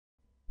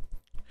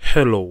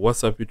Hello,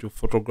 what's up YouTube?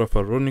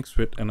 Photographer Ronix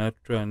with another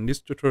tutorial. In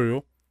this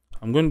tutorial,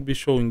 I'm going to be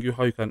showing you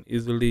how you can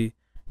easily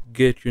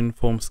get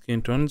uniform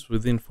skin tones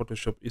within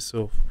Photoshop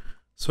itself.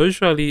 So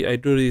usually I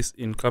do this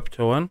in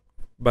Capture One,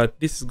 but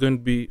this is going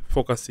to be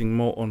focusing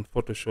more on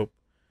Photoshop.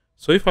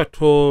 So if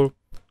at all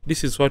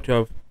this is what you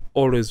have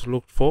always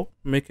looked for,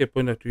 make a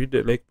point that you hit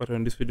the like button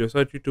on this video so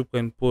that YouTube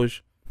can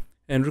push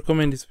and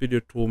recommend this video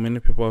to many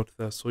people out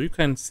there. So you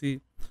can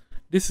see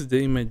this is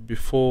the image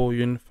before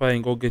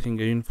unifying or getting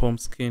a uniform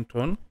skin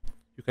tone.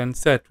 You can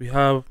see that we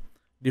have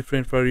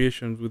different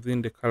variations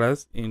within the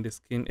colors in the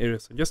skin area.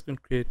 So just going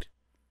to create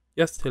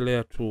just a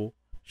layer to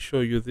show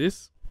you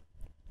this.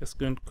 Just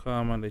going to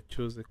come and I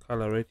choose the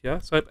color right here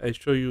so that I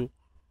show you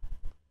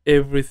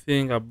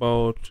everything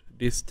about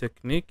this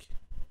technique,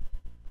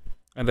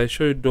 and I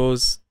show you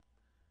those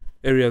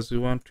areas we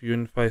want to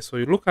unify. So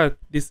you look at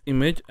this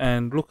image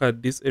and look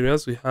at these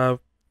areas. We have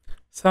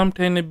some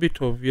tiny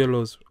bit of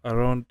yellows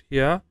around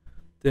here,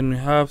 then we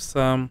have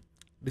some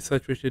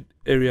desaturated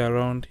area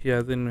around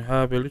here, then we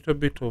have a little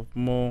bit of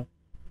more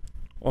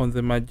on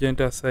the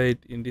magenta side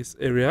in this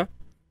area,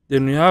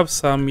 then we have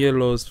some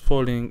yellows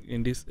falling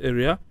in this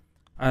area,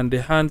 and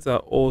the hands are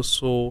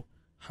also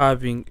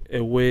having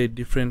a way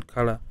different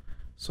color.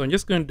 So I'm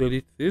just going to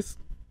delete this.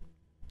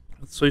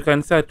 So you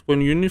can see that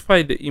when you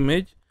unify the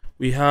image,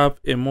 we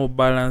have a more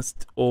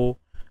balanced or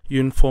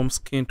uniform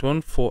skin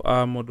tone for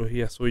our model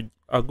here. So we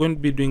are going to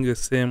be doing the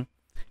same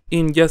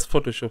in just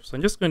Photoshop. So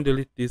I'm just going to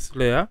delete this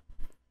layer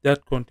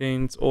that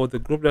contains, or the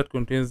group that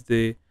contains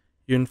the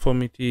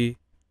uniformity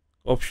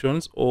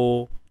options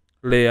or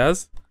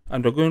layers,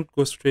 and we're going to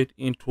go straight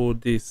into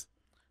this.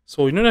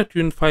 So in order to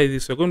unify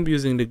this, we're going to be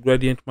using the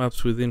gradient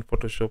maps within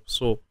Photoshop.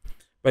 So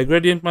by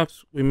gradient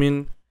maps, we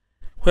mean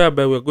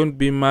whereby we're going to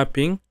be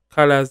mapping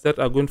colors that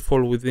are going to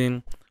fall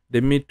within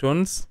the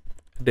midtones,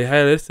 the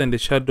highlights, and the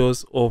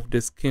shadows of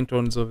the skin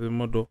tones of the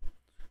model.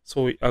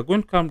 So we are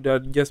going to come to the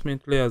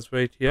adjustment layers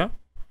right here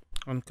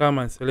and come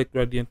and select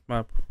gradient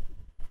map.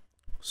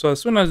 So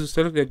as soon as you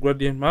select the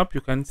gradient map,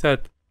 you can see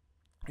that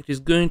it is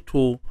going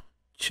to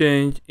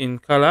change in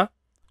color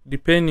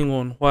depending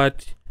on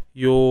what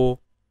your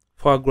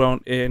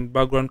foreground and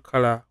background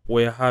color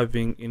were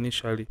having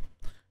initially.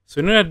 So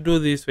in order to do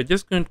this, we're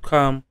just going to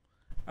come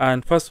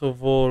and first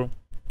of all,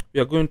 we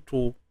are going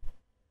to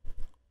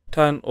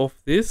turn off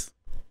this.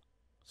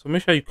 So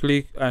make sure you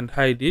click and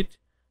hide it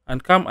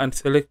and come and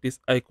select this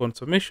icon.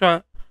 So make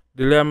sure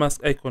the layer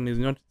mask icon is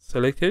not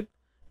selected.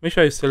 Make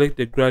sure you select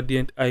the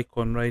gradient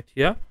icon right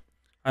here.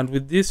 And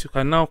with this, you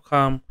can now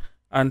come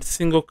and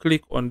single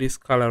click on this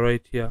color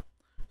right here.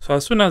 So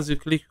as soon as you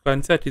click, you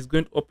can see that it's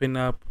going to open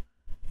up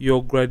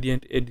your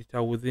gradient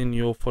editor within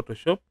your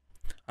Photoshop.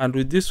 And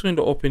with this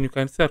window open, you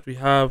can see that we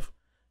have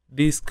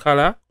this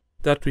color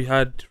that we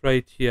had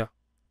right here.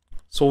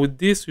 So with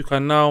this, you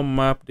can now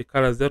map the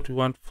colors that we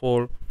want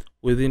for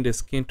within the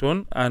skin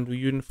tone and we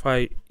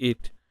unify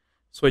it.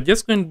 So we're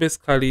just going to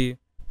basically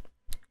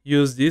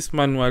use this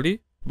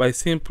manually by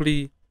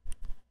simply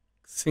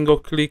single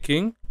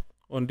clicking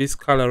on this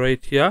color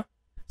right here.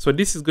 So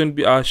this is going to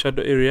be our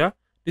shadow area.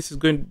 This is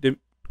the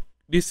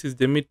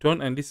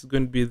midtone, and this is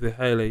going to be the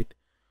highlight.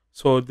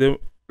 So the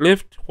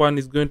left one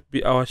is going to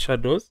be our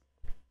shadows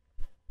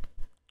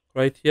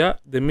right here,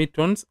 the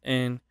midtones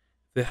and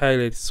the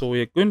highlights. So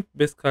we're going to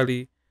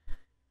basically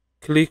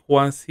click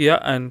once here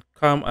and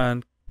come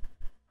and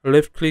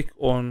left click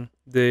on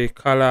the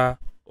color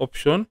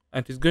option,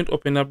 and it's going to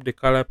open up the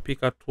color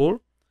picker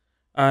tool.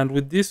 And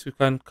with this, you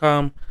can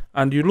come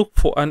and you look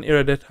for an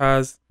area that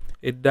has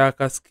a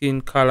darker skin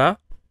color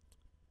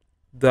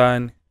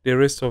than the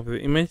rest of the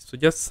image. So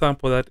just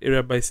sample that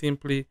area by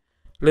simply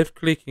left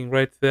clicking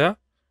right there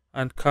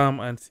and come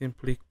and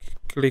simply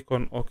click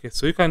on OK.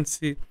 So you can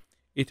see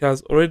it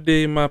has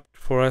already mapped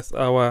for us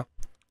our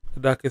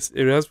darkest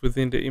areas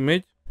within the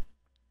image.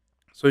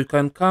 So you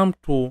can come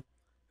to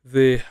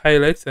the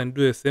highlights and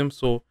do the same.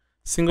 So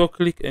single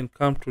click and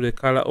come to the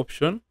color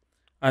option,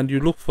 and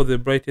you look for the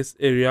brightest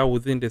area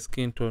within the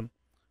skin tone.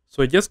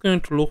 So we're just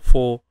going to look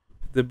for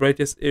the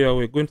brightest area.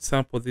 We're going to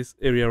sample this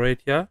area right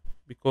here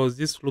because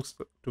this looks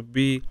to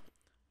be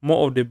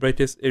more of the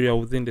brightest area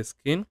within the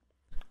skin,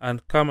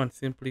 and come and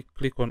simply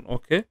click on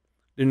OK.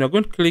 Then you're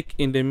going to click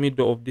in the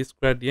middle of this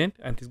gradient,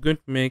 and it's going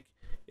to make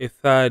a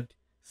third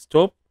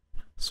stop.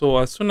 So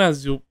as soon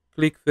as you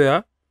click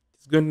there,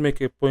 it's going to make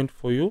a point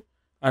for you,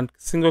 and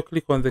single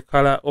click on the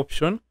color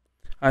option,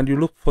 and you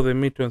look for the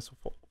midtones.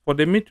 For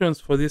the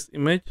midtones for this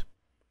image,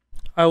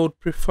 I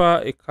would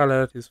prefer a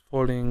color that is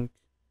falling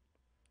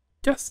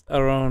just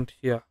around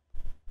here,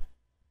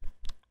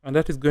 and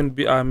that is going to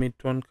be our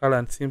midtone color,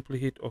 and simply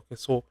hit OK.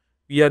 So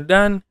we are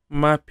done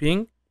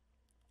mapping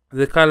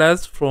the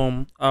colors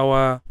from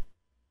our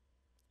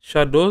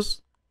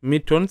shadows,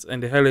 midtones,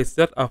 and the highlights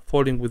that are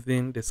falling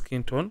within the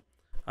skin tone,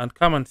 and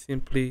come and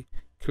simply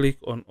click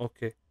on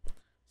OK.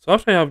 So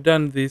after you have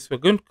done this, we're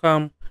going to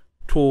come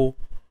to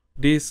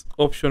this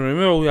option.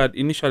 Remember, we had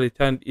initially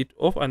turned it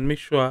off, and make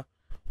sure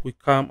we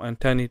come and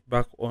turn it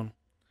back on.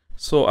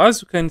 So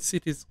as you can see,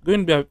 it is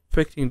going to be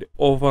affecting the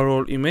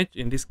overall image.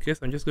 In this case,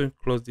 I'm just going to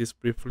close this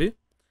briefly.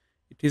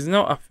 It is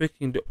now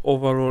affecting the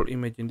overall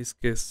image in this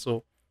case.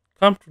 So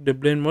come to the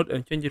blend mode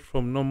and change it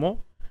from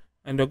normal,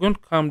 and we're going to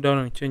come down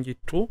and change it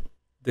to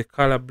the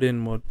color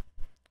blend mode.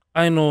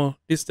 I know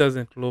this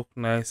doesn't look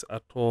nice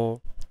at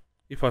all.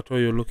 If at all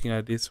you're looking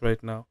at this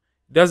right now,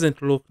 it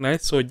doesn't look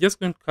nice. So just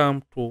going to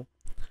come to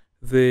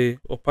the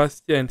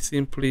opacity and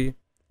simply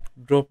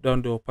drop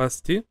down the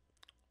opacity.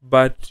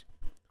 But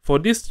for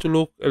this to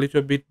look a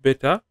little bit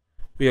better,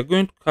 we are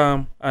going to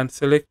come and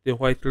select the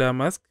white layer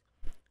mask,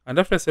 and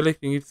after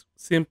selecting it,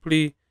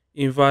 simply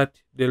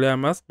invert the layer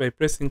mask by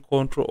pressing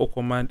Ctrl or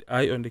Command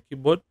I on the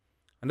keyboard,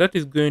 and that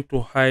is going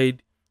to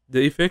hide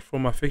the effect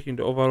from affecting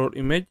the overall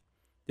image.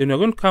 Then we're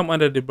going to come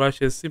under the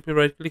brushes, simply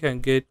right click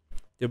and get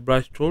the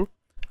brush tool,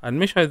 and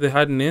make sure the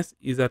hardness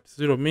is at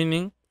 0,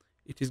 meaning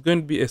it is going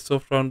to be a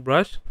soft round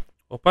brush.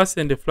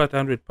 Opacity and the flat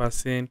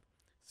 100%,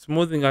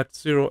 smoothing at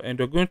 0, and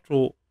we're going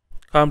to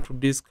come to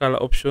these color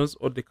options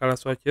or the color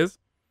swatches,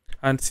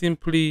 and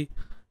simply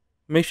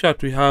make sure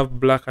to have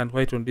black and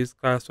white on these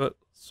color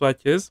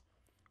swatches,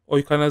 or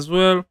you can as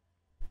well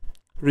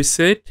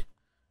reset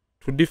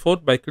to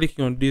default by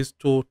clicking on these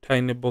two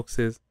tiny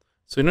boxes.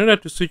 So in order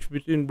to switch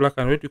between black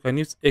and white, you can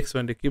use X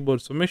on the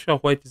keyboard. So make sure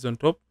white is on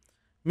top,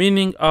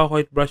 meaning our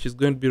white brush is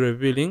going to be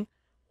revealing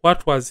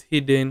what was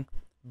hidden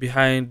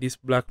behind this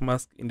black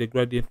mask in the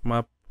gradient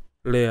map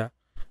layer.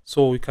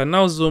 So we can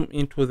now zoom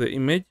into the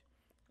image,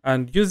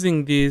 and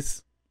using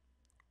this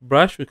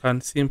brush we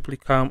can simply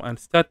come and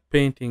start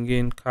painting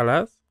in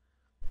colors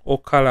or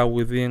color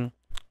within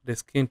the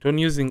skin tone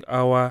using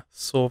our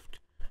soft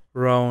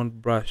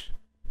round brush.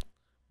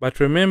 But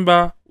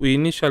remember, we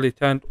initially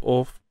turned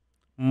off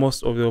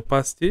most of the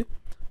opacity,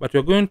 but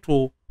we're going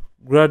to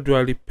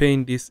gradually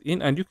paint this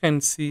in, and you can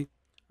see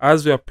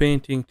as we are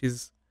painting, it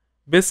is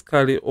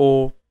basically,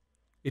 or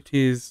it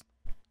is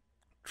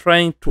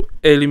trying to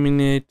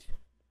eliminate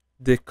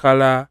the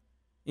color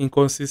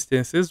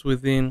inconsistencies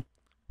within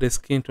the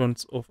skin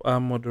tones of our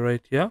model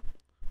right here.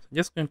 So I'm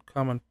just going to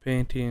come and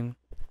paint in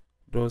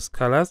those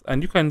colors,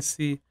 and you can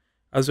see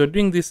as we're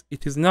doing this,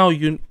 it is now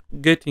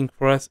getting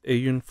for us a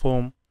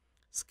uniform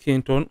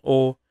skin tone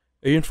or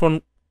a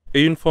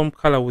uniform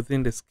color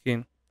within the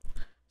skin.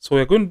 So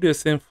we're going to do the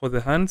same for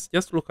the hands.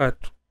 Just look at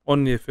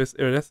only a face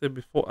area. That's a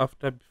before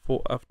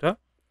after.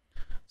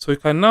 So you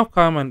can now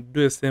come and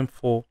do the same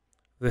for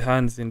the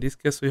hands in this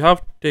case. So you have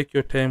to take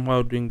your time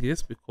while doing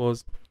this,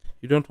 because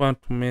you don't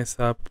want to mess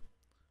up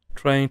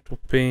trying to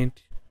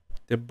paint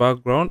the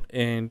background.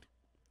 And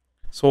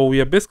so we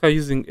are basically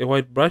using a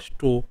white brush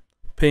to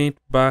paint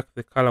back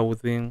the color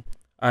within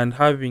and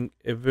having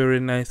a very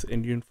nice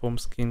and uniform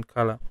skin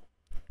color.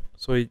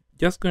 So we're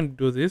just going to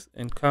do this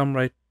and come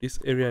right this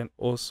area and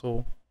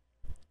also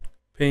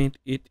paint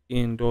it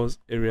in those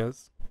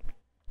areas.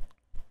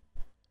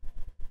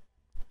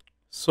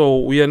 So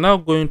we are now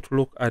going to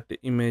look at the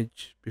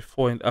image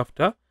before and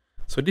after.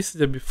 So this is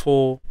the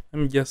before.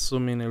 Let me just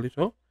zoom in a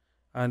little,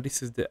 and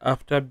this is the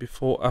after,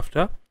 before,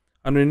 after.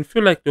 And when you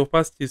feel like the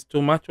opacity is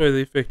too much or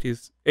the effect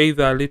is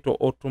either a little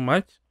or too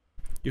much,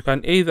 you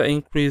can either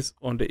increase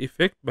on the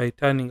effect by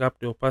turning up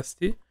the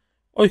opacity,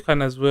 or you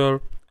can as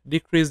well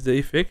decrease the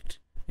effect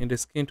in the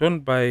skin tone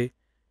by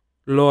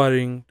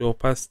lowering the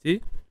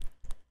opacity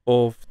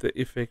of the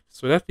effect.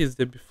 So that is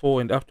the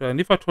before and after. And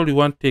if at all you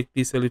want to take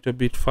this a little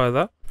bit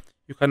further,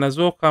 you can as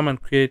well come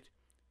and create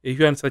a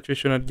hue and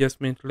saturation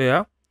adjustment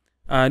layer.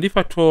 And if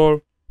at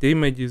all the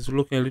image is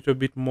looking a little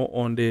bit more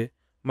on the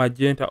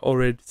magenta or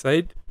red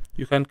side,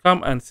 you can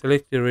come and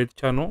select the red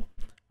channel,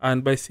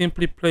 and by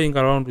simply playing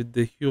around with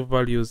the hue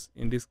values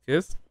in this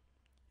case,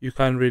 you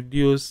can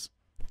reduce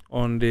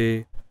on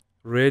the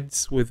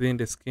reds within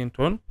the skin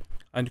tone,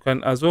 and you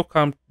can as well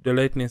come to the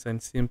lightness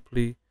and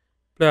simply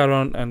play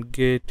around and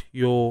get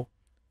your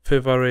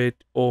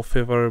favorite or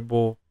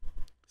favorable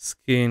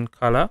skin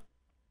color.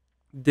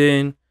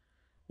 Then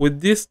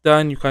with this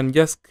done, you can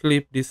just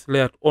clip this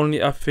layer to only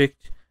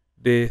affect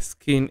the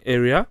skin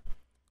area.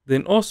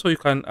 Then also you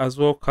can as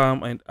well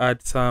come and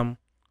add some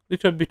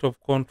little bit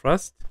of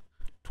contrast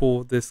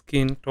to the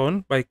skin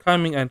tone by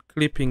coming and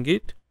clipping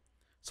it.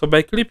 So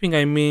by clipping,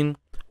 I mean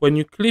when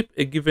you clip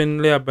a given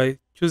layer by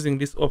choosing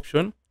this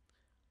option,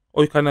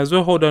 or you can as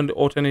well hold down the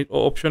alternate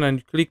option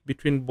and click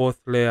between both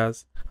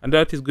layers, and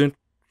that is going to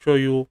show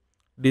you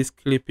this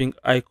clipping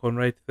icon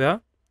right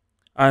there.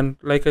 And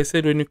like I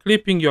said, when you're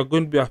clipping, you're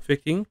going to be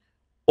affecting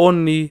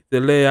only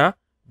the layer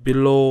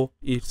below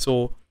it.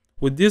 So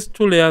with these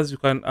two layers, you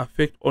can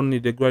affect only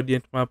the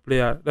gradient map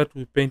layer that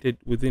we painted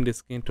within the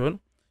skin tone.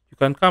 You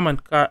can come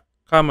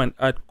and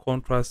add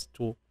contrast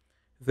to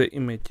the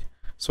image.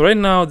 So right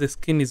now the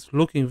skin is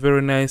looking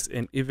very nice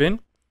and even.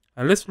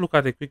 And let's look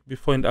at a quick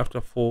before and after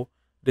for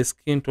the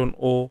skin tone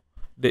or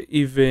the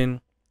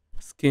even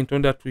skin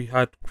tone that we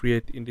had to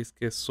create in this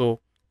case. So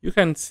you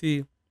can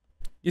see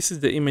this is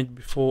the image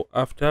before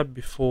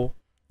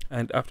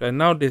and after. And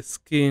now the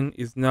skin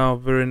is now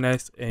very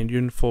nice and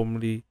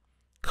uniformly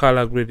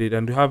color graded,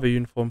 and we have a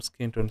uniform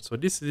skin tone. So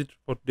this is it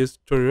for this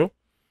tutorial.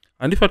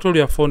 And if at all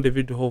you have found the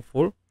video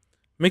helpful,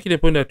 make it a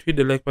point that hit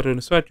the like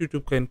button so that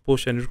YouTube can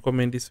push and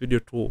recommend this video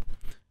to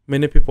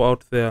many people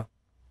out there.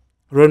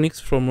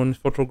 Ronix from Ronix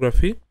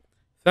Photography.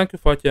 Thank you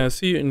for watching and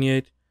see you in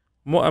yet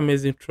more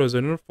amazing tutorials.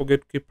 And don't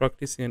forget to keep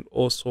practicing and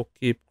also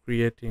keep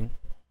creating.